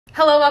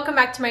Hello, welcome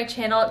back to my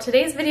channel.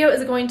 Today's video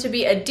is going to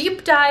be a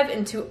deep dive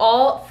into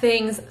all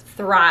things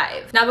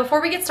Thrive. Now,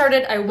 before we get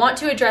started, I want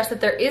to address that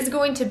there is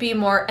going to be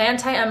more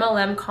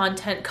anti-MLM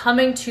content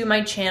coming to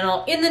my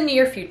channel in the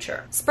near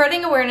future.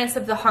 Spreading awareness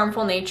of the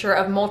harmful nature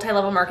of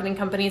multi-level marketing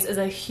companies is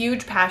a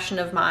huge passion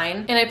of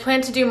mine, and I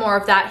plan to do more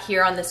of that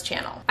here on this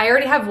channel. I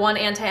already have one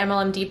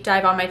anti-MLM deep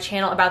dive on my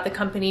channel about the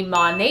company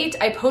Monate.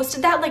 I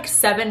posted that like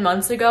 7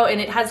 months ago, and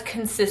it has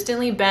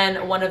consistently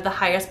been one of the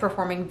highest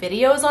performing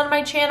videos on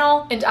my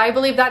channel, and I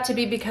believe that to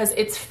be because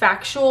it's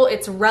factual,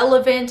 it's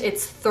relevant,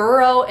 it's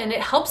thorough, and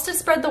it helps to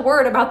spread the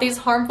word about these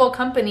harmful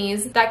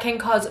companies that can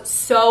cause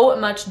so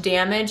much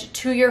damage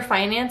to your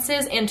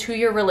finances and to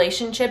your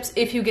relationships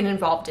if you get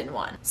involved in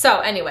one. So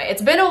anyway,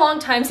 it's been a long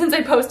time since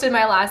I posted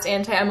my last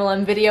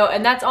anti-MLM video,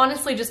 and that's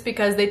honestly just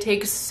because they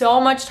take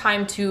so much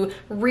time to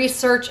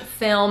research,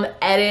 film,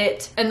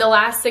 edit, and the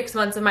last 6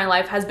 months of my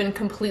life has been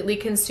completely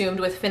consumed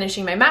with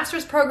finishing my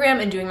master's program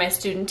and doing my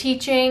student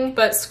teaching.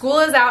 But school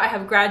is out, I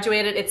have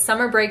graduated, it's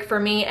summer break for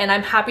me, and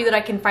I'm happy that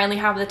I can finally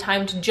have the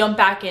time to jump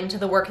back into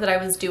the work that I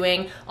was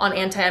doing on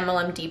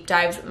anti-MLM deep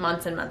dives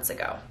months and months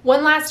ago.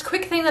 One last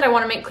quick thing that I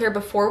want to make clear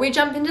before we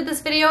jump into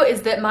this video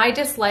is that my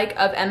dislike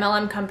of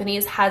MLM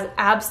companies has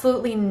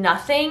absolutely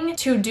nothing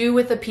to do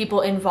with the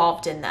people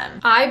involved in them.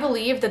 I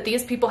believe that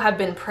these people have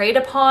been preyed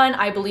upon.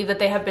 I believe that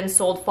they have been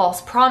sold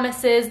false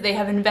promises. They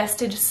have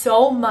invested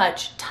so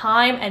much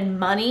time and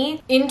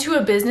money into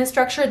a business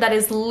structure that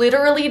is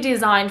literally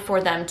designed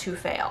for them to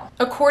fail.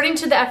 According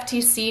to the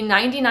FTC,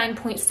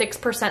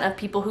 99.6% of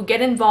people who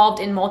get involved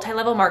in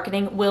multi-level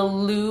marketing will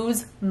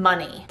lose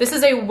money. This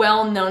is a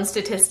well-known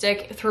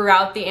statistic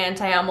throughout the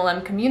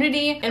anti-MLM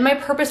community, and my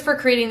purpose for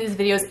creating these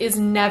videos is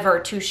never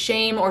to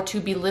shame or to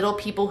belittle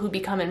people who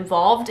become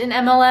involved in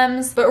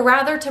MLMs, but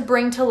rather to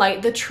bring to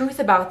light the truth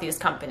about these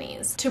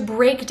companies, to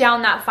break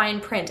down that fine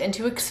print and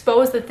to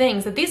expose the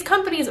things that these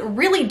companies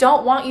really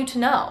don't want you to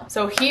know.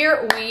 So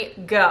here we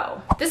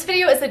go. This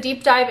video is a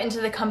deep dive into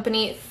the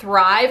company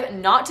Thrive,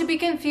 not to be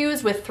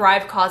confused with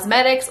Thrive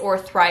Cosmetics or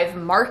Thrive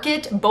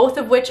Market, both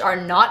of which are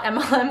not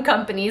MLM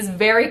companies,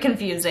 very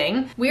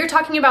confusing. We are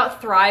talking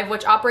about Thrive,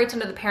 which operates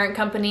under the parent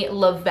company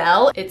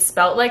Le-Vel. It's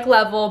spelt like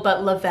level,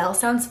 but Le-Vel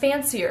sounds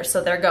fancier,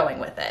 so they're going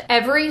with it.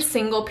 Every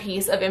single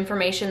piece of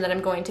information that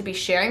I'm going to be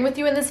sharing with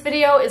you in this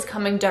video is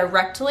coming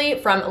directly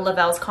from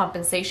Le-Vel's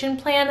compensation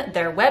plan,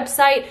 their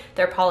website,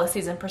 their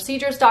policies and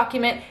procedures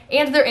document,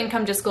 and their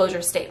income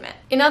disclosure statement.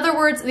 In other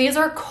words, these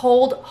are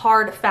cold,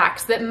 hard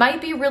facts that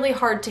might be really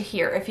hard to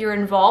hear if you're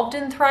involved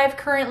in Thrive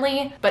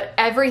currently, but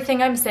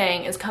everything I'm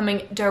saying is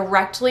coming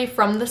directly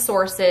from the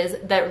sources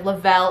that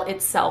Le-Vel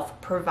itself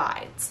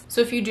provides.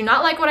 So if you do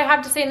not like what I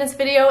have to say in this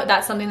video,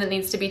 that's something that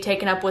needs to be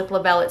taken up with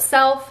Le-Vel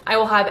itself. I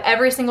will have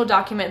every single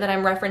document that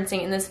I'm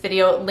referencing in this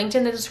video linked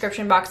in the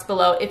description box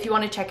below if you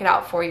want to check it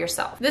out for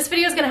yourself. This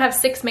video is going to have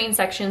 6 main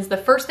sections. The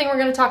first thing we're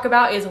going to talk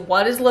about is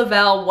what is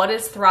Le-Vel, what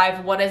is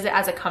Thrive, what is it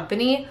as a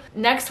company.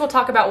 Next, we'll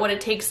talk about what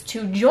it takes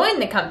to join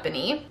the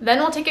company. Then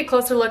we'll take a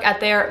closer look at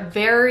their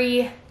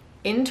very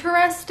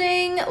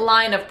interesting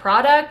line of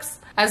products,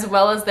 as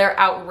well as their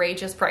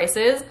outrageous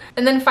prices.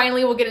 And then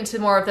finally, we'll get into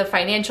more of the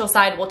financial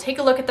side. We'll take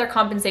a look at their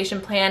compensation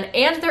plan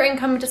and their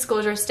income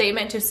disclosure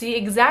statement to see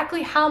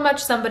exactly how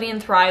much somebody in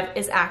Thrive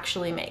is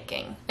actually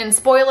making. And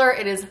spoiler,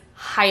 it is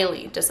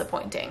highly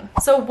disappointing.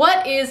 So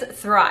what is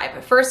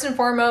Thrive? First and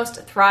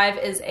foremost, Thrive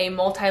is a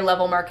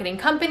multi-level marketing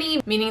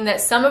company, meaning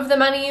that some of the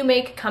money you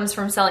make comes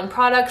from selling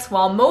products,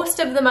 while most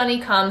of the money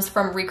comes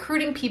from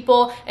recruiting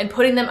people and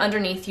putting them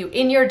underneath you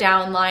in your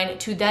downline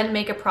to then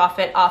make a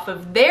profit off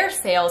of their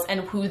sales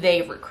and who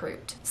they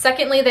recruit.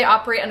 Secondly, they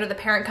operate under the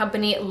parent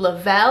company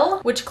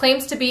Le-Vel, which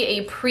claims to be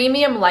a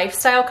premium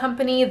lifestyle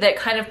company that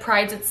kind of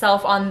prides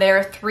itself on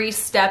their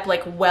 3-step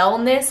like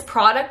wellness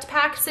product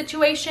pack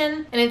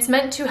situation, and it's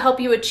meant to help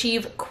you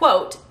achieve,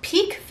 quote,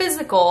 peak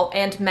physical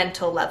and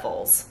mental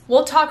levels.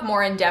 We'll talk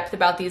more in depth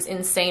about these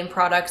insane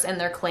products and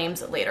their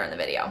claims later in the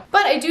video.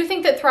 But I do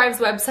think that Thrive's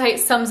website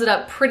sums it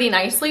up pretty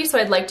nicely, so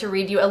I'd like to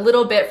read you a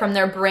little bit from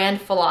their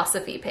brand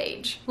philosophy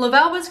page.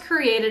 Le-Vel was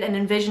created and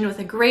envisioned with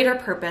a greater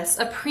purpose,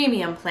 a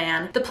premium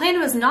plan. The plan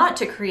was not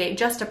to create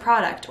just a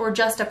product or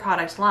just a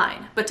product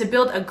line, but to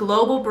build a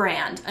global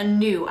brand, a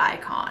new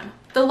icon.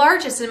 The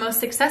largest and most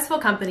successful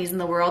companies in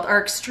the world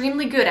are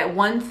extremely good at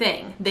one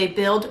thing. They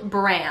build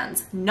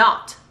brands,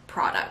 not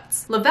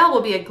products. Le-Vel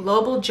will be a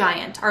global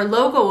giant. Our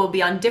logo will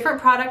be on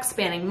different products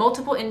spanning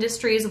multiple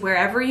industries.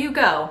 Wherever you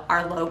go,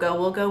 our logo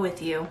will go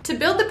with you. To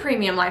build the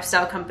premium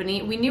lifestyle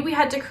company, we knew we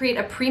had to create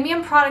a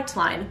premium product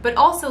line, but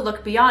also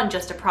look beyond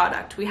just a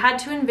product. We had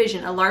to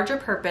envision a larger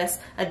purpose,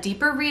 a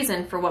deeper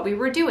reason for what we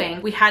were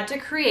doing. We had to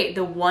create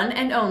the one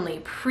and only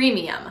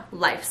premium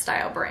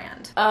lifestyle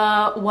brand.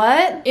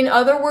 What? In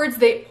other words,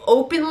 they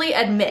openly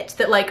admit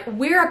that like,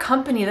 we're a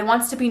company that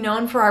wants to be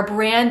known for our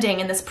branding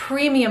and this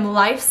premium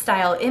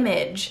lifestyle image.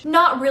 image,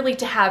 not really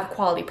to have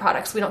quality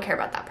products. We don't care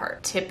about that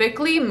part.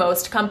 Typically,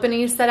 most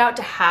companies set out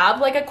to have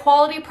like a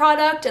quality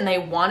product and they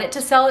want it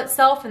to sell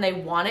itself and they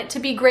want it to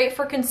be great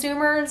for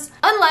consumers,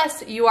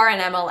 unless you are an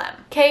MLM.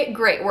 Okay,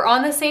 great. We're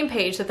on the same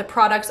page that the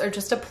products are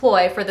just a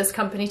ploy for this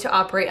company to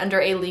operate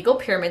under a legal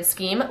pyramid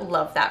scheme.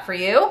 Love that for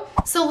you.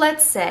 So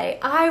let's say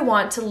I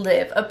want to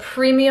live a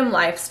premium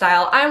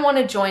lifestyle. I want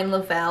to join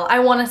Le-Vel. I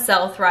want to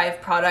sell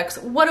Thrive products.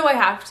 What do I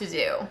have to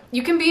do?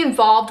 You can be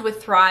involved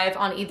with Thrive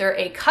on either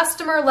a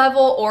customer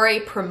level or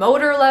a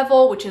promoter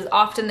level, which is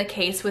often the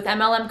case with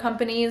MLM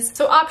companies.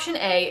 So option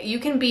A, you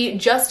can be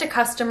just a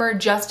customer,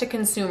 just a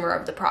consumer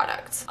of the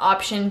products.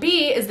 Option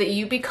B is that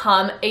you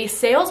become a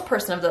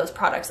salesperson of those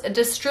products, a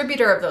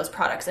distributor of those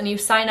products, and you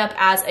sign up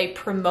as a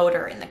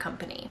promoter in the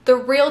company. The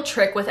real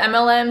trick with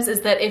MLMs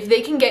is that if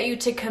they can get you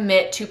to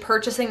commit to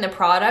purchasing the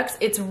products,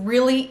 it's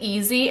really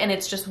easy and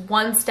it's just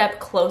one step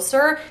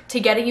closer to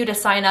getting you to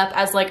sign up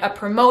as like a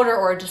promoter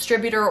or a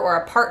distributor or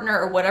a partner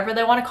or whatever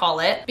they want to call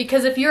it.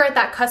 Because if you're at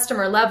that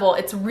customer level,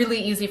 it's really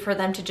easy for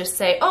them to just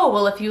say, oh,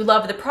 well, if you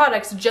love the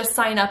products, just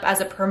sign up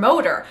as a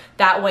promoter.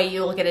 That way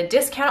you'll get a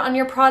discount on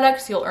your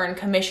products, you'll earn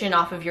commission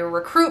off of your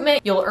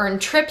recruitment, you'll earn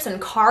trips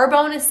and car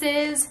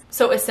bonuses.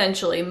 So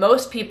essentially,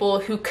 most people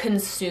who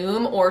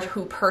consume or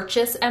who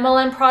purchase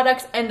MLM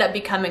products end up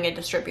becoming a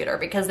distributor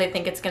because they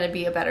think it's going to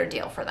be a better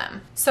deal for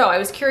them. So I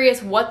was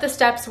curious what the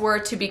steps were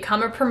to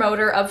become a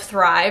promoter of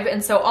Thrive.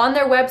 And so on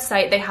their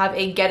website, they have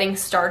a getting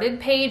started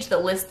page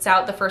that lists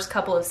out the first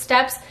couple of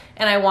steps,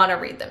 and I want to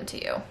read them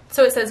to you.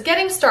 So it says,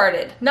 getting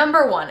started.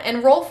 Number 1,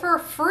 enroll for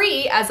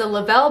free as a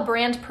Le-Vel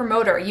brand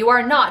promoter. You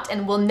are not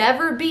and will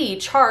never be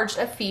charged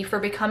a fee for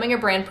becoming a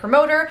brand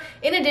promoter.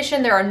 In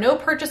addition, there are no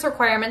purchase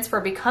requirements for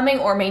becoming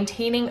or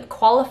maintaining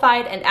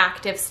qualified and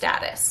active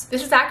status.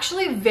 This is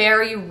actually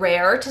very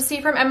rare to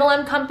see from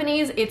MLM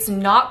companies. It's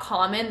not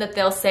common that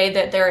they'll say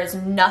that there is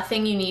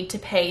nothing you need to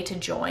pay to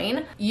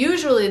join.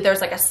 Usually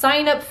there's like a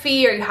sign up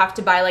fee or you have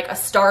to buy like a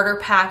starter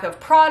pack of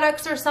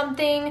products or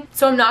something.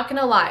 So I'm not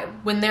gonna lie,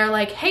 when they're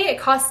like, hey, it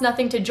costs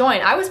nothing to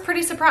join, I was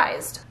pretty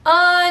surprised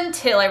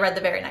until I read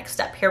the very next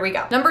step. Here we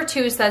go. Number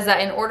 2 says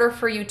that in order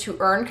for you to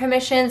earn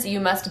commissions, you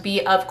must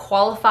be of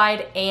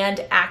qualified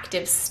and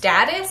active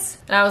status.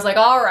 And I was like,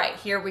 all right,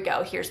 here we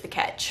go. Here's the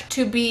catch.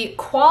 To be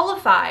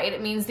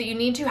qualified means that you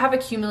need to have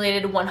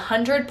accumulated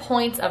 100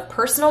 points of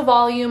personal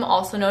volume,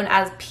 also known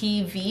as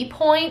PV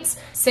points,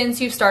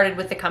 since you started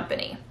with the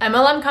company.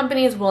 MLM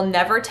companies will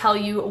never tell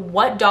you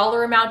what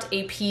dollar amount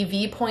a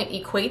PV point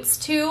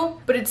equates to,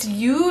 but it's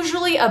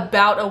usually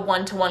about a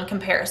 1-to-1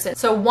 comparison.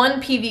 So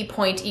 1 PV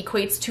point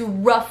equates to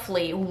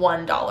roughly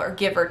 $1,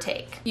 give or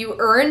take. You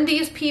earn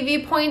these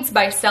PV points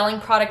by selling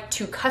product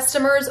to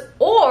customers,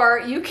 or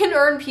you can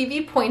earn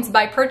PV points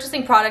by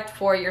purchasing product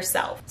for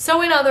yourself.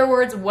 So in other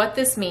words, what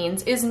this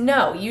means is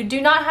no, you do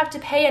not have to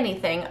pay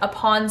anything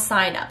upon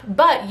sign up,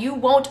 but you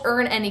won't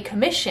earn any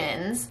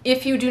commissions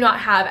if you do not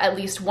have at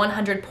least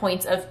 100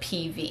 points of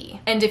PV.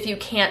 And if you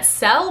can't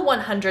sell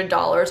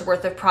 $100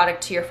 worth of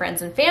product to your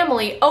friends and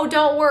family, oh,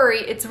 don't worry,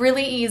 it's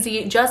really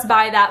easy, just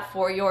buy that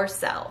for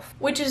yourself.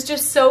 Which is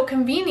just so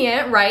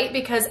convenient, right?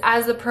 Because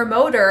as a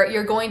promoter,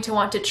 you're going to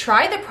want to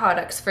try the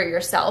products for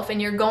yourself and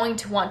you're going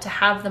to want to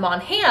have them on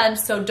hand,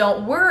 so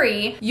don't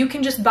worry, you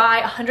can just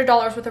buy $100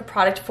 worth of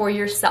product for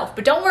yourself.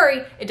 But don't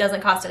worry, it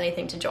doesn't cost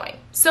anything to join.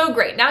 So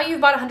great, now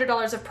you've bought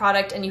 $100 of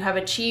product and you have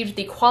achieved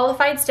the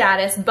qualified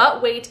status,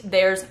 but wait,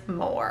 there's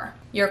more.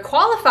 You're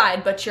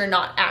qualified, but you're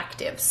not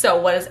active.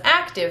 So what does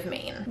active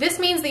mean? This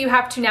means that you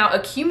have to now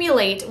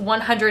accumulate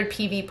 100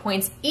 PV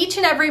points each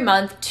and every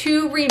month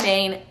to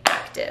remain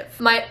active.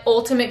 My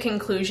ultimate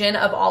conclusion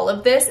of all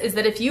of this is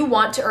that if you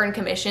want to earn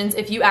commissions,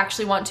 if you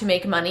actually want to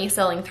make money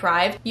selling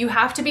Thrive, you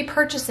have to be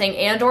purchasing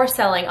and or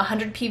selling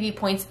 100 PV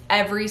points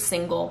every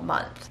single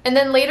month. And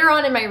then later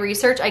on in my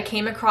research, I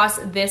came across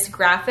this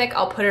graphic.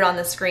 I'll put it on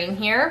the screen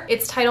here.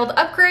 It's titled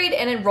Upgrade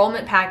and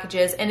Enrollment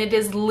Packages, and it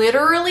is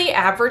literally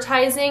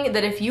advertising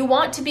that if you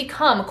want to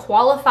become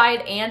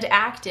qualified and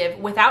active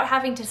without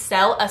having to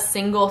sell a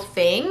single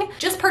thing,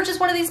 just purchase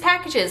one of these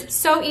packages.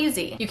 So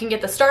easy. You can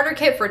get the starter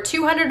kit for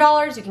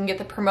 $200, you can get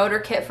the promoter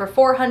kit for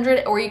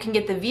 $400, or you can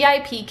get the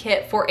VIP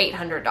kit for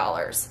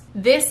 $800.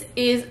 This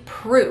is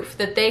proof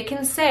that they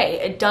can say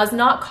it does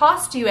not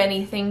cost you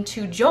anything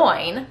to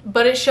join,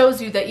 but it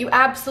shows you that you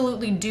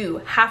absolutely do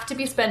have to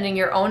be spending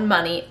your own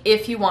money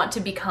if you want to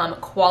become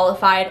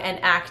qualified and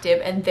active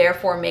and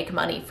therefore make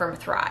money from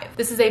Thrive.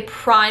 This is a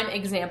prime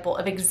example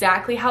of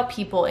exactly how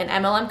people in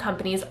MLM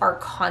companies are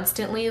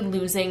constantly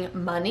losing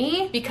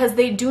money because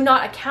they do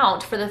not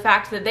account for the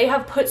fact that they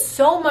have put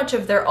so much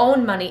of their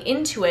own money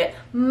into it,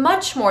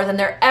 much more than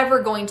they're ever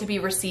going to be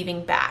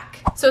receiving back.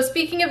 So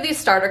speaking of these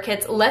starter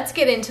kits, let's let's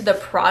get into the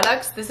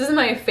products. This is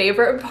my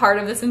favorite part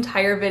of this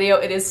entire video.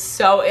 It is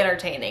so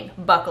entertaining.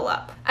 Buckle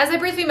up. As I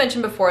briefly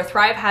mentioned before,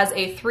 Thrive has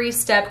a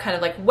 3-step kind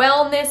of like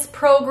wellness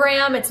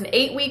program. It's an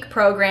 8-week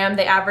program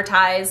they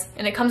advertise,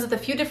 and it comes with a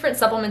few different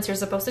supplements you're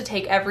supposed to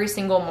take every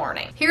single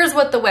morning. Here's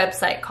what the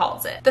website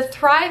calls it. The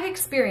Thrive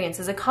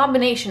experience is a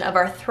combination of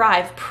our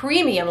Thrive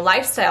Premium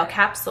Lifestyle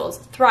Capsules,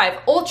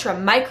 Thrive Ultra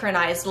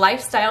Micronized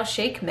Lifestyle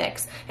Shake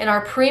Mix, and our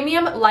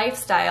Premium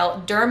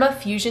Lifestyle Derma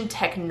Fusion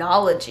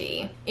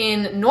Technology.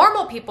 In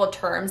normal people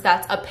terms,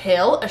 that's a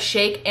pill, a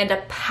shake, and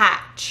a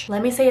patch.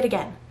 Let me say it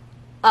again.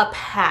 A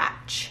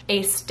patch.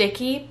 A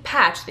sticky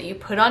patch that you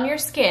put on your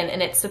skin,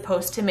 and it's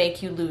supposed to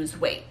make you lose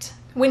weight.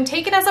 When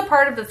taken as a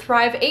part of the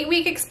Thrive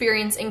 8-week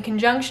experience in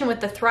conjunction with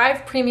the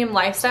Thrive Premium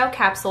Lifestyle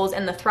Capsules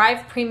and the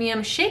Thrive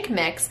Premium Shake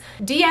Mix,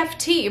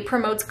 DFT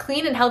promotes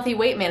clean and healthy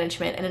weight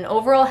management and an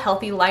overall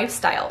healthy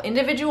lifestyle.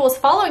 Individuals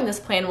following this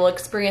plan will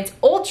experience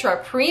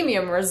ultra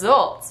premium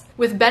results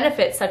with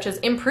benefits such as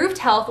improved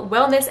health,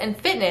 wellness, and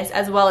fitness,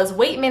 as well as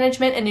weight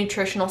management and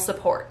nutritional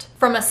support.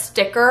 From a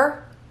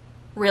sticker,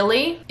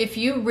 really? If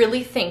you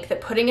really think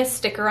that putting a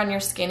sticker on your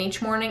skin each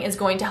morning is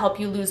going to help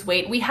you lose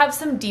weight, we have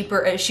some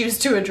deeper issues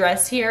to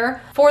address here.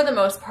 For the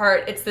most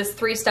part, it's this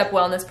 3-step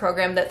wellness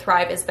program that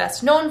Thrive is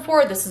best known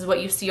for. This is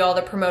what you see all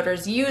the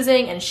promoters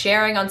using and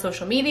sharing on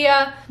social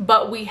media,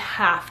 but we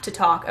have to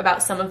talk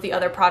about some of the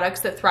other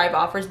products that Thrive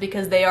offers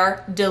because they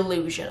are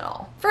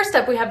delusional. First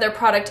up, we have their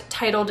product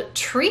titled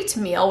Treat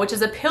Meal, which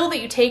is a pill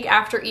that you take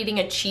after eating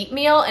a cheat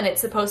meal, and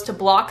it's supposed to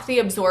block the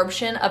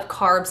absorption of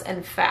carbs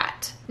and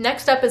fat.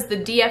 Next up is the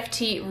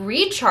DFT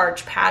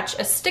Recharge Patch,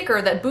 a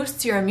sticker that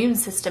boosts your immune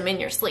system in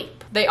your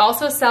sleep. They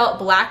also sell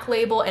black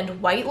label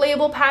and white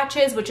label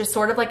patches, which is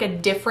sort of like a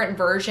different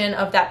version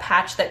of that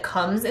patch that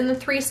comes in the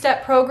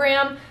 3-step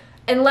program.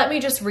 And let me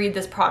just read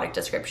this product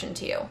description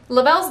to you.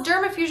 Le-Vel's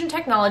Derma Fusion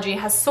technology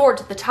has soared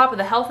to the top of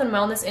the health and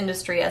wellness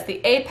industry as the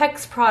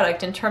apex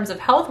product in terms of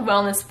health,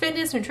 wellness,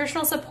 fitness,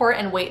 nutritional support,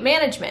 and weight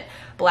management.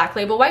 Black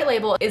Label White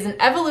Label is an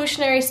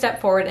evolutionary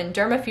step forward in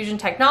Derma Fusion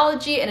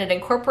technology, and it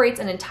incorporates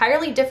an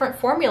entirely different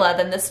formula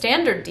than the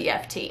standard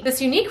DFT.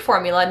 This unique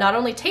formula not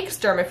only takes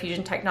Derma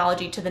Fusion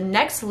technology to the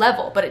next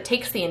level, but it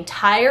takes the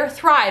entire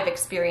Thrive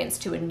experience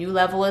to a new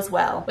level as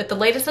well. With the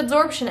latest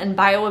absorption and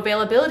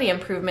bioavailability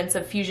improvements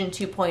of Fusion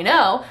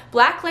 2.0,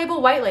 Black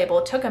Label White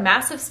Label took a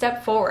massive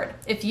step forward.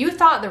 If you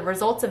thought the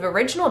results of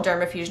original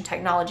Derma Fusion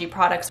technology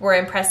products were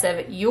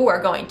impressive, you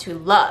are going to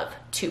love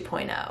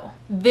 2.0.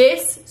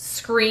 This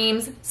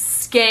screams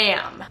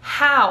scam.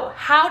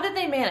 How did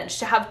they manage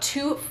to have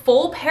 2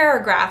 full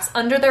paragraphs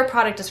under their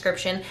product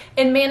description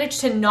and manage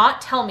to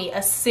not tell me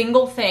a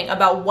single thing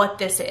about what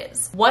this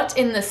is? What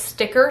in the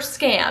sticker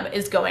scam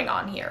is going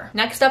on here?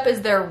 Next up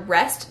is their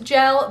Rest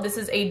Gel. This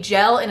is a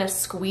gel in a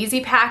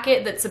squeezy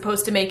packet that's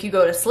supposed to make you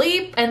go to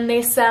sleep, and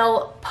they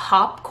sell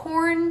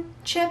popcorn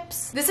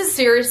chips. This is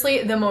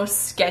seriously the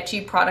most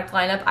sketchy product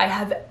lineup I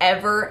have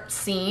ever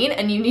seen,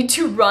 and you need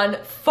to run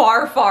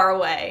far, far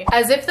away.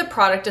 As if the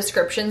product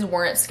descriptions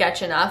weren't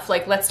sketch enough,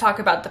 like, let's talk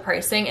about the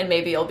pricing and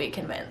maybe you'll be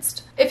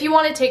convinced. If you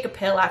want to take a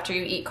pill after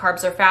you eat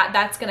carbs or fat,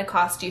 that's going to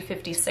cost you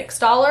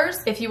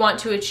 $56. If you want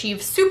to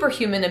achieve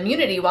superhuman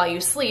immunity while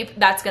you sleep,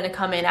 that's going to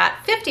come in at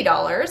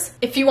 $50.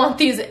 If you want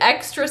these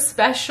extra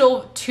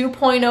special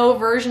 2.0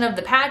 version of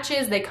the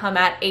patches, they come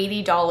at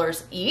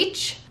 $80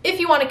 each. If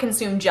you want to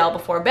consume gel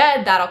before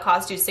bed, that'll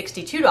cost you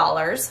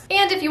 $62.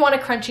 And if you want a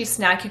crunchy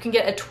snack, you can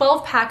get a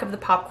 12-pack of the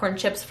popcorn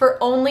chips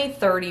for only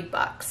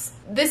 $30.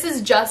 This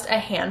is just a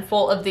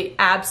handful of the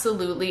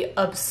absolutely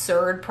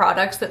absurd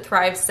products that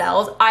Thrive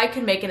sells. I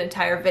could make an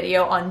entire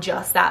video on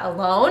just that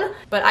alone,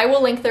 but I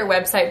will link their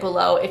website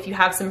below if you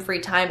have some free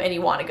time and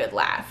you want a good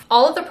laugh.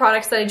 All of the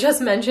products that I just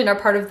mentioned are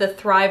part of the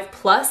Thrive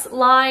Plus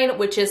line,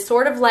 which is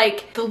sort of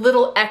like the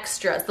little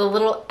extras, the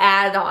little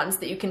add-ons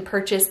that you can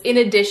purchase in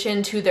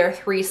addition to their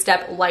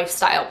 3-step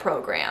lifestyle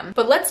program.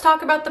 But let's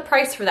talk about the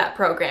price for that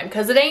program,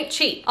 because it ain't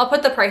cheap. I'll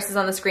put the prices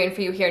on the screen for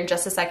you here in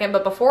just a second,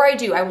 but before I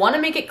do, I want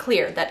to make it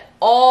clear that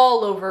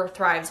all over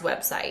Thrive's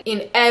website,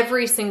 in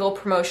every single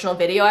promotional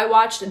video I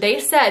watched, they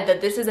said that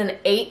this is an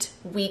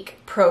 8-week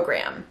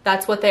program.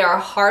 That's what they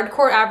are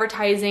hardcore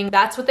advertising.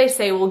 That's what they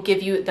say will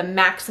give you the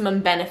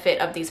maximum benefit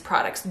of these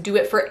products. Do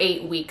it for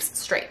 8 weeks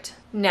straight.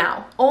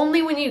 Now,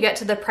 only when you get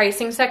to the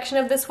pricing section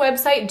of this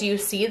website do you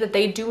see that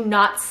they do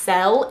not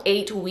sell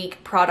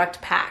 8-week product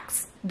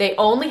packs. They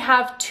only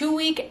have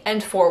 2-week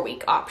and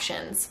 4-week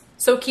options.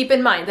 So keep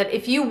in mind that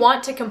if you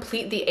want to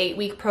complete the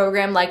 8-week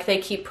program like they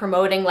keep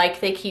promoting, like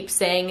they keep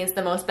saying is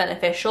the most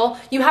beneficial,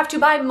 you have to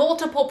buy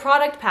multiple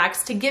product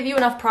packs to give you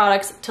enough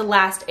products to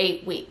last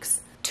 8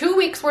 weeks. 2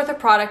 weeks worth of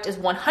product is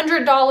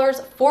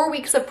 $100, 4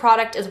 weeks of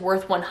product is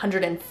worth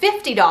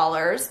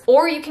 $150,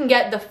 or you can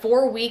get the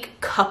 4-week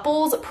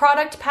couples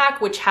product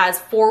pack, which has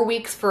 4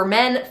 weeks for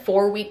men,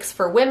 4 weeks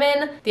for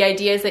women. The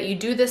idea is that you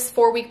do this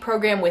 4-week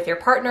program with your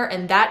partner,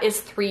 and that is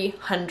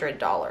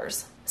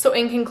 $300. So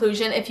in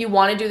conclusion, if you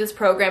want to do this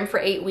program for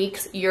 8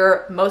 weeks,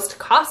 your most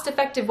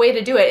cost-effective way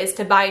to do it is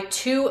to buy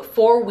 2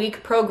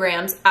 4-week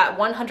programs at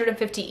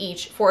 $150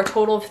 each for a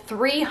total of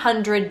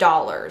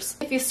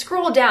 $300. If you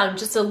scroll down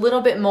just a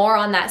little bit more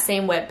on that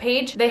same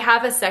webpage, they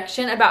have a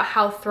section about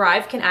how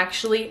Thrive can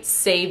actually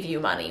save you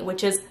money,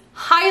 which is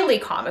highly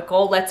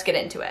comical. Let's get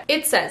into it.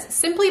 It says,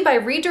 simply by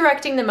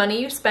redirecting the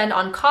money you spend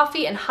on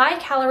coffee and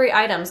high-calorie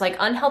items like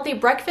unhealthy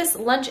breakfast,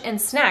 lunch,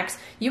 and snacks,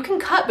 you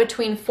can cut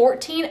between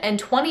 $14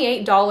 and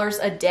 $28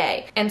 a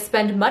day and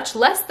spend much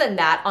less than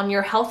that on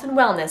your health and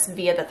wellness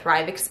via the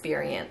Thrive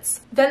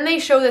experience. Then they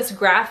show this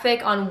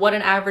graphic on what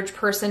an average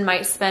person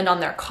might spend on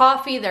their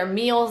coffee, their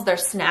meals, their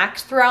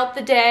snacks throughout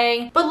the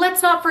day. But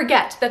let's not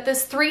forget that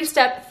this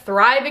 3-step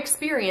Thrive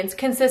experience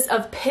consists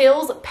of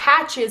pills,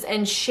 patches,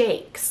 and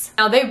shakes.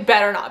 Now, they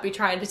better not be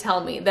trying to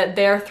tell me that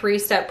their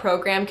 3-step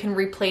program can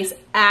replace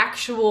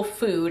actual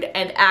food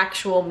and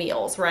actual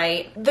meals,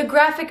 right? The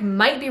graphic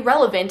might be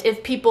relevant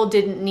if people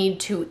didn't need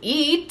to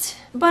eat,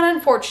 but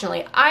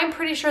unfortunately, I'm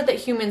pretty sure that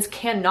humans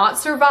cannot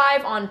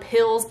survive on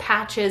pills,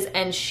 patches,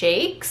 and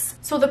shakes.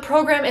 So the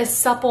program is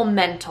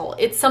supplemental.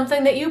 It's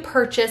something that you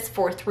purchase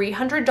for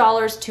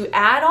 $300 to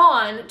add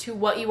on to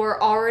what you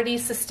are already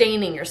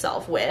sustaining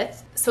yourself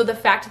with. So the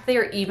fact that they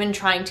are even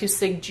trying to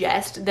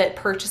suggest that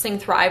purchasing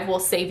Thrive will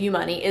save you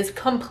money is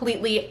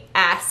completely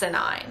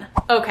asinine.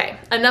 Okay,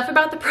 enough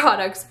about the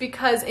products,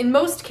 because in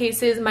most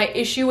cases, my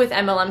issue with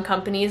MLM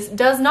companies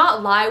does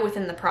not lie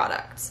within the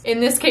products. In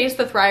this case,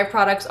 the Thrive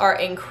products are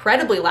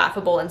incredibly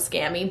laughable and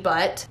scammy,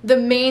 but the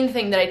main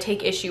thing that I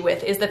take issue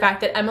with is the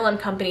fact that MLM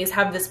companies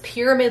have this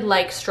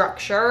pyramid-like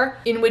structure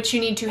in which you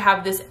need to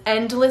have this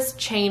endless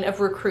chain of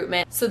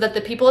recruitment so that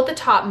the people at the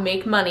top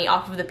make money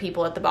off of the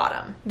people at the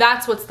bottom.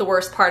 That's what's the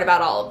worst part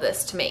about all of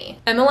this to me.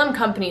 MLM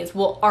companies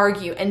will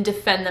argue and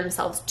defend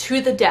themselves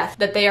to the death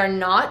that they are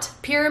not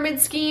pyramid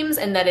schemes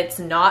and that it's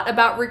not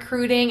about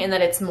recruiting and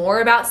that it's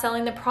more about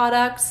selling the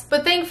products.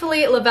 But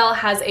thankfully, Le-Vel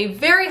has a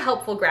very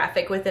helpful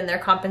graphic within their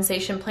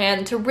compensation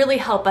plan to really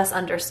help us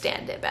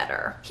understand it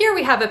better. Here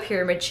we have a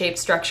pyramid-shaped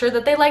structure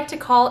that they like to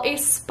call a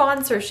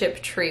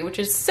sponsorship tree, which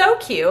is so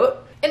cute.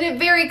 And it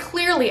very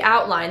clearly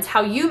outlines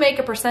how you make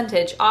a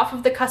percentage off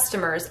of the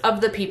customers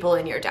of the people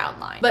in your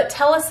downline. But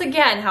tell us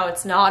again how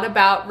it's not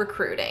about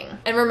recruiting.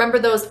 And remember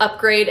those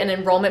upgrade and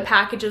enrollment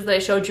packages that I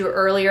showed you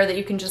earlier that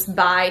you can just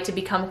buy to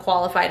become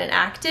qualified and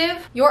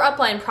active? Your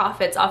upline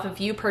profits off of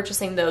you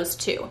purchasing those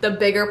too. The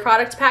bigger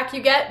product pack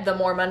you get, the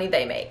more money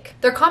they make.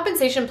 Their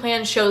compensation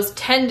plan shows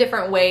 10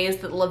 different ways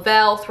that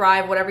Le-Vel,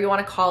 Thrive, whatever you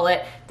want to call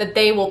it, that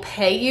they will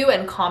pay you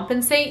and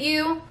compensate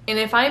you. And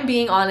if I'm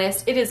being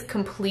honest, it is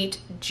complete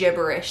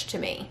gibberish to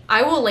me.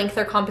 I will link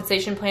their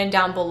compensation plan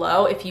down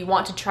below if you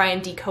want to try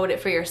and decode it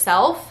for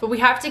yourself. But we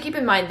have to keep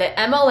in mind that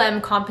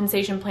MLM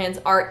compensation plans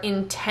are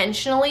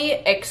intentionally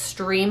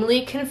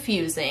extremely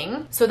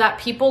confusing so that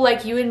people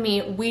like you and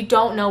me, we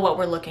don't know what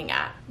we're looking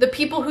at. The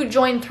people who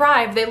join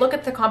Thrive, they look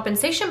at the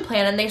compensation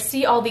plan and they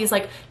see all these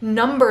like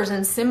numbers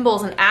and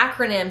symbols and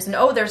acronyms and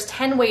oh, there's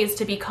 10 ways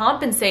to be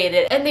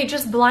compensated, and they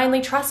just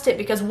blindly trust it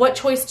because what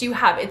choice do you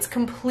have? It's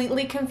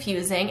completely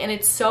confusing and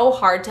it's so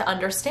hard to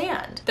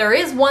understand. There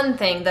is one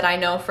thing that I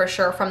know for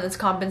sure from this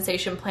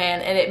compensation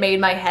plan, and it made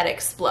my head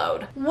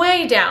explode.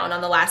 Way down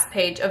on the last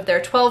page of their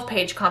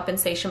 12-page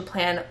compensation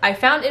plan, I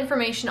found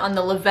information on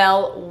the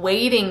Le-Vel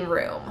waiting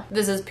room.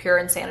 This is pure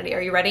insanity.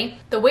 Are you ready?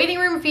 The waiting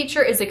room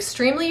feature is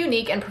extremely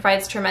unique and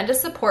provides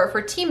tremendous support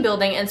for team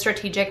building and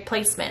strategic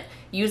placement.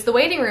 Use the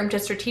waiting room to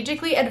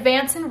strategically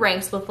advance in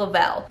ranks with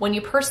Le-Vel. When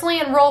you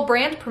personally enroll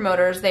brand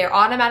promoters, they are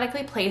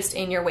automatically placed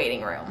in your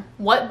waiting room.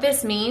 What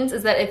this means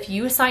is that if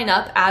you sign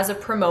up as a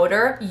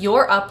promoter,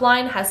 your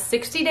upline has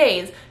 60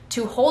 days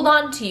to hold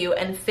on to you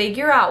and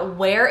figure out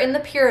where in the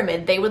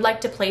pyramid they would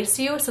like to place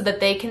you so that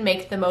they can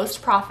make the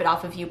most profit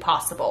off of you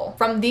possible.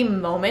 From the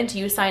moment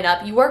you sign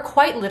up, you are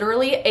quite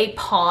literally a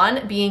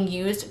pawn being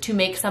used to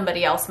make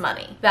somebody else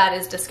money. That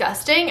is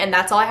disgusting, and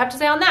that's all I have to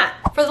say on that.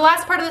 For the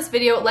last part of this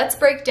video, let's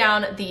break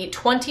down the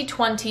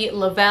 2020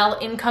 Le-Vel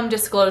Income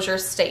Disclosure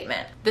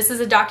Statement. This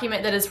is a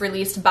document that is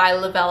released by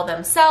Le-Vel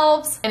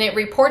themselves, and it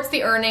reports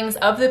the earnings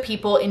of the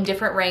people in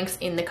different ranks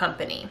in the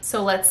company.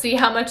 So let's see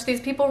how much these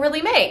people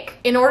really make.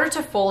 In order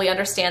to fully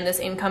understand this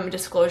income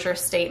disclosure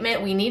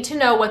statement, we need to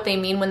know what they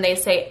mean when they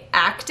say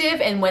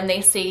active and when they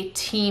say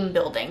team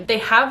building. They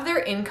have their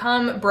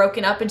income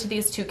broken up into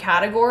these two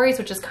categories,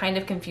 which is kind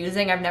of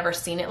confusing. I've never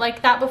seen it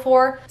like that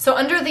before. So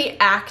under the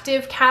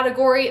active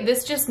category,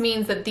 this just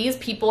means that these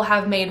people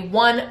have made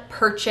one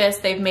purchase,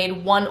 they've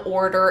made one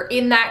order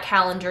in that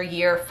calendar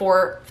year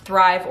for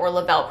Thrive or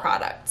Le-Vel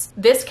products.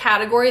 This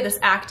category, this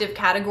active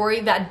category,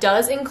 that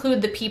does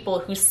include the people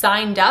who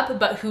signed up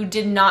but who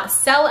did not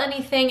sell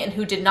anything and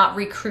who did not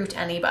recruit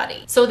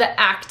anybody. So the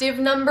active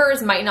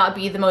numbers might not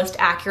be the most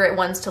accurate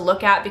ones to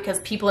look at because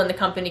people in the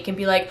company can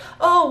be like,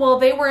 oh, well,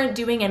 they weren't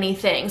doing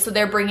anything, so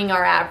they're bringing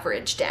our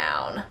average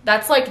down.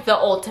 That's like the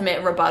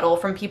ultimate rebuttal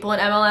from people in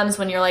MLMs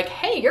when you're like,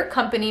 hey, your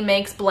company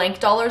makes blank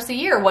dollars a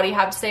year. What do you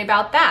have to say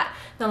about that? that.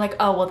 They're like,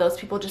 oh, well, those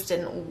people just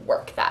didn't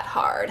work that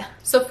hard.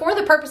 So for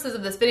the purposes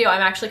of this video,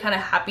 I'm actually kind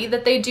of happy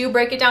that they do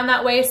break it down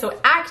that way. So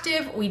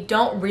active, we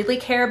don't really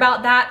care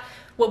about that.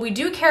 What we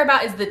do care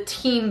about is the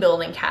team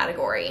building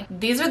category.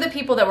 These are the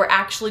people that were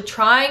actually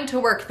trying to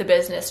work the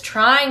business,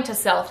 trying to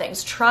sell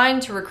things, trying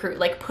to recruit,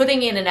 like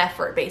putting in an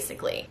effort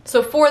basically.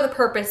 So for the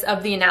purpose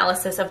of the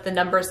analysis of the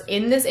numbers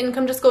in this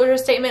income disclosure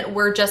statement,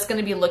 we're just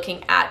gonna be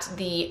looking at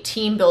the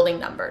team building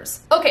numbers.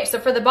 Okay, so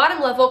for the bottom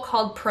level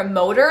called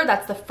promoter,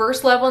 that's the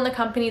first level in the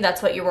company.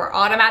 That's what you were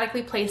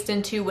automatically placed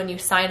into when you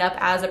sign up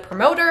as a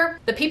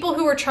promoter. The people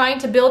who were trying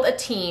to build a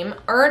team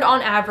earned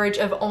on average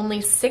of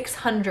only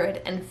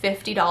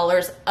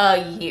 $650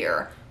 a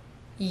year.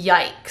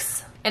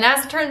 Yikes. And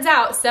as it turns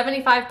out,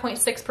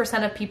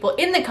 75.6% of people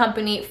in the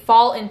company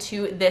fall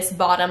into this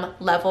bottom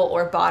level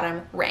or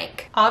bottom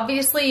rank.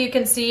 Obviously, you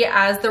can see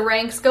as the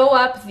ranks go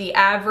up, the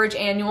average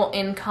annual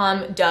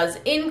income does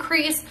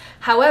increase.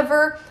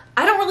 However,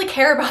 I don't really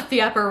care about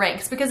the upper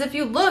ranks because if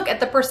you look at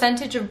the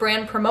percentage of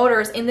brand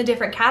promoters in the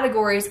different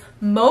categories,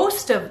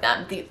 most of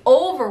them, the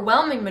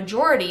overwhelming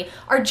majority,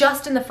 are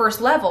just in the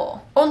first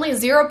level. Only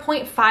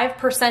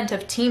 0.5%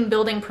 of team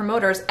building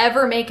promoters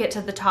ever make it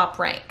to the top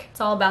rank.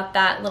 It's all about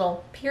that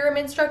little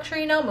pyramid structure,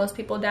 you know, most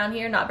people down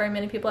here, not very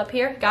many people up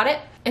here. Got it?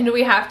 And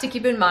we have to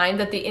keep in mind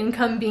that the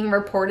income being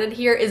reported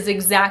here is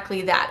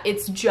exactly that.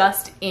 It's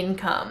just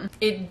income.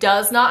 It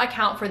does not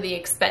account for the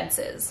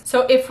expenses.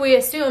 So if we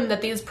assume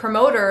that these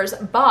promoters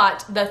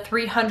bought the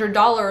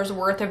 $300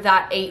 worth of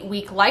that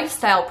 8-week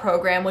lifestyle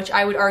program, which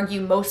I would argue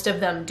most of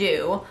them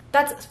do,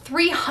 that's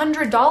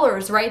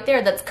 $300 right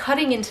there that's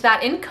cutting into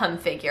that income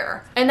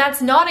figure. And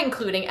that's not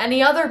including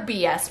any other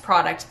BS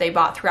product they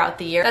bought throughout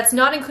the year. That's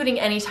not including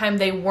any time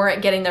they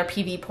weren't getting their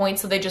PV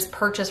points, so they just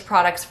purchased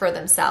products for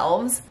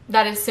themselves.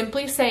 That is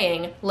simply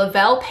saying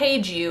Le-Vel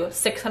paid you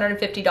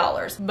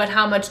 $650, but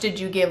how much did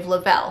you give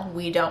Le-Vel?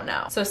 We don't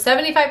know. So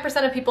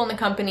 75% of people in the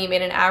company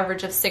made an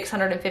average of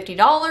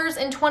 $650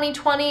 in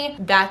 2020.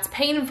 That's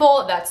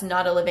painful. That's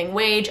not a living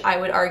wage. I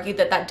would argue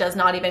that that does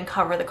not even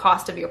cover the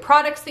cost of your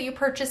products that you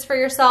purchase for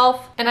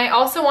yourself. And I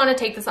also want to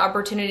take this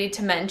opportunity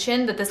to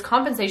mention that this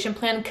compensation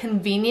plan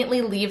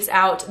conveniently leaves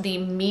out the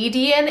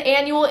median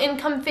annual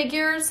income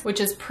figures, which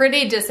is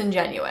pretty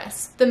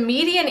disingenuous. The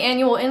median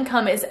annual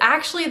income is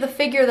actually the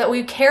figure that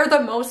we care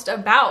the most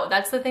about.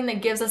 That's the thing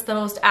that gives us the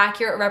most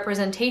accurate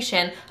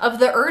representation of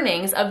the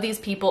earnings of these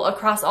people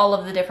across all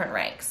of the different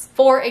ranks.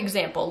 For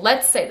example,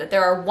 let's say that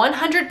there are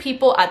 100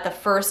 people at the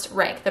first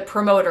rank, the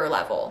promoter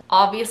level.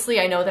 Obviously,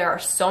 I know there are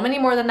so many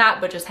more than that,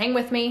 but just hang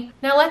with me.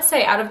 Now, let's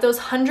say out of those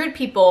 100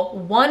 people,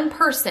 one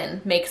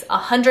person makes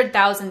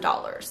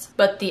 $100,000,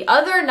 but the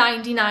other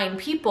 99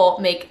 people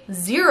make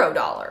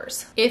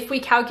 $0. If we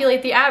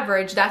calculate the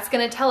average, that's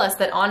going to tell us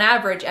that on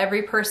average,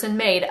 every person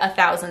made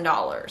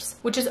 $1,000,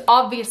 which is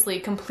obviously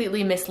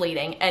completely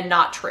misleading and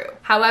not true.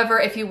 However,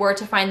 if you were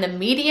to find the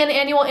median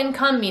annual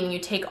income, meaning you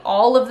take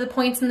all of the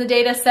points in the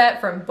data set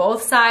from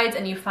both sides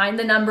and you find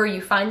the number,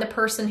 you find the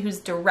person who's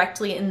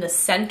directly in the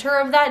center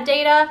of that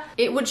data,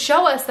 it would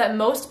show us that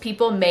most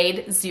people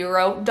made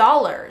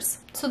 $0.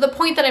 So the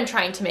point that I'm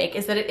trying to make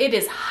is that it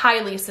is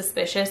highly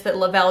suspicious that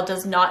Le-Vel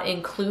does not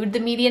include the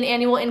median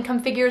annual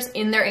income figures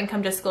in their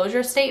income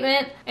disclosure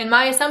statement. And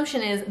my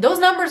assumption is those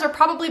numbers are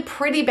probably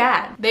pretty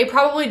bad. They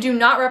probably do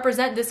not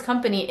represent this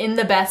company in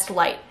the best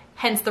light.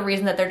 Hence the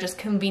reason that they're just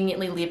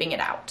conveniently leaving it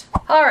out.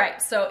 All right,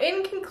 so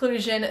in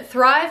conclusion,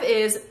 Thrive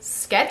is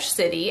sketch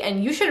city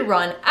and you should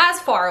run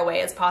as far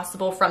away as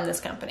possible from this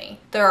company.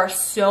 There are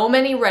so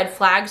many red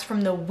flags,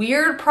 from the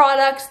weird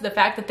products, the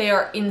fact that they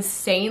are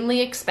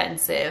insanely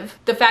expensive,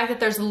 the fact that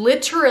there's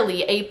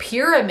literally a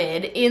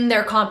pyramid in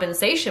their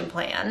compensation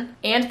plan,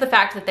 and the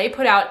fact that they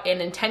put out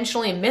an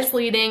intentionally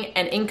misleading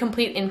and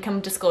incomplete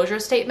income disclosure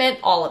statement,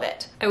 all of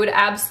it. I would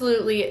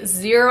absolutely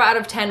 0 out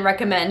of 10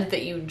 recommend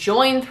that you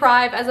join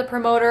Thrive as a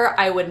promoter.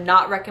 I would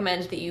not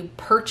recommend that you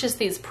purchase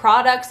these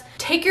products.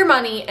 Take your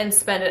money and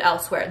spend it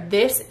elsewhere.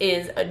 This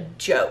is a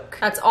joke.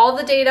 That's all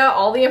the data,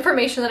 all the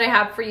information that I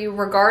have for you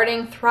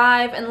regarding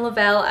Thrive and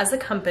Le-Vel as a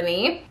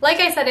company. Like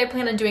I said, I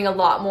plan on doing a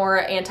lot more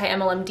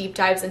anti-MLM deep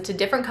dives into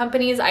different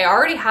companies. I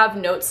already have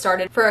notes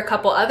started for a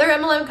couple other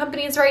MLM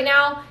companies right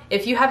now.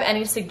 If you have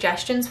any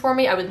suggestions for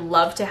me, I would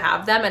love to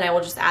have them and I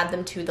will just add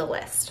them to the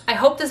list. I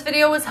hope this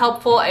video was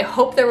helpful. I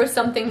hope there was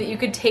something that you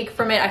could take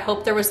from it. I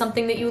hope there was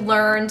something that you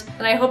learned,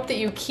 and I hope that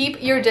you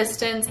keep your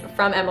distance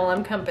from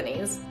MLM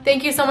companies.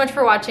 Thank you so much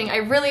for watching. I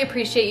really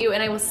appreciate you,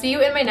 and I will see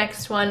you in my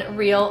next one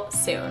real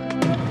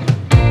soon.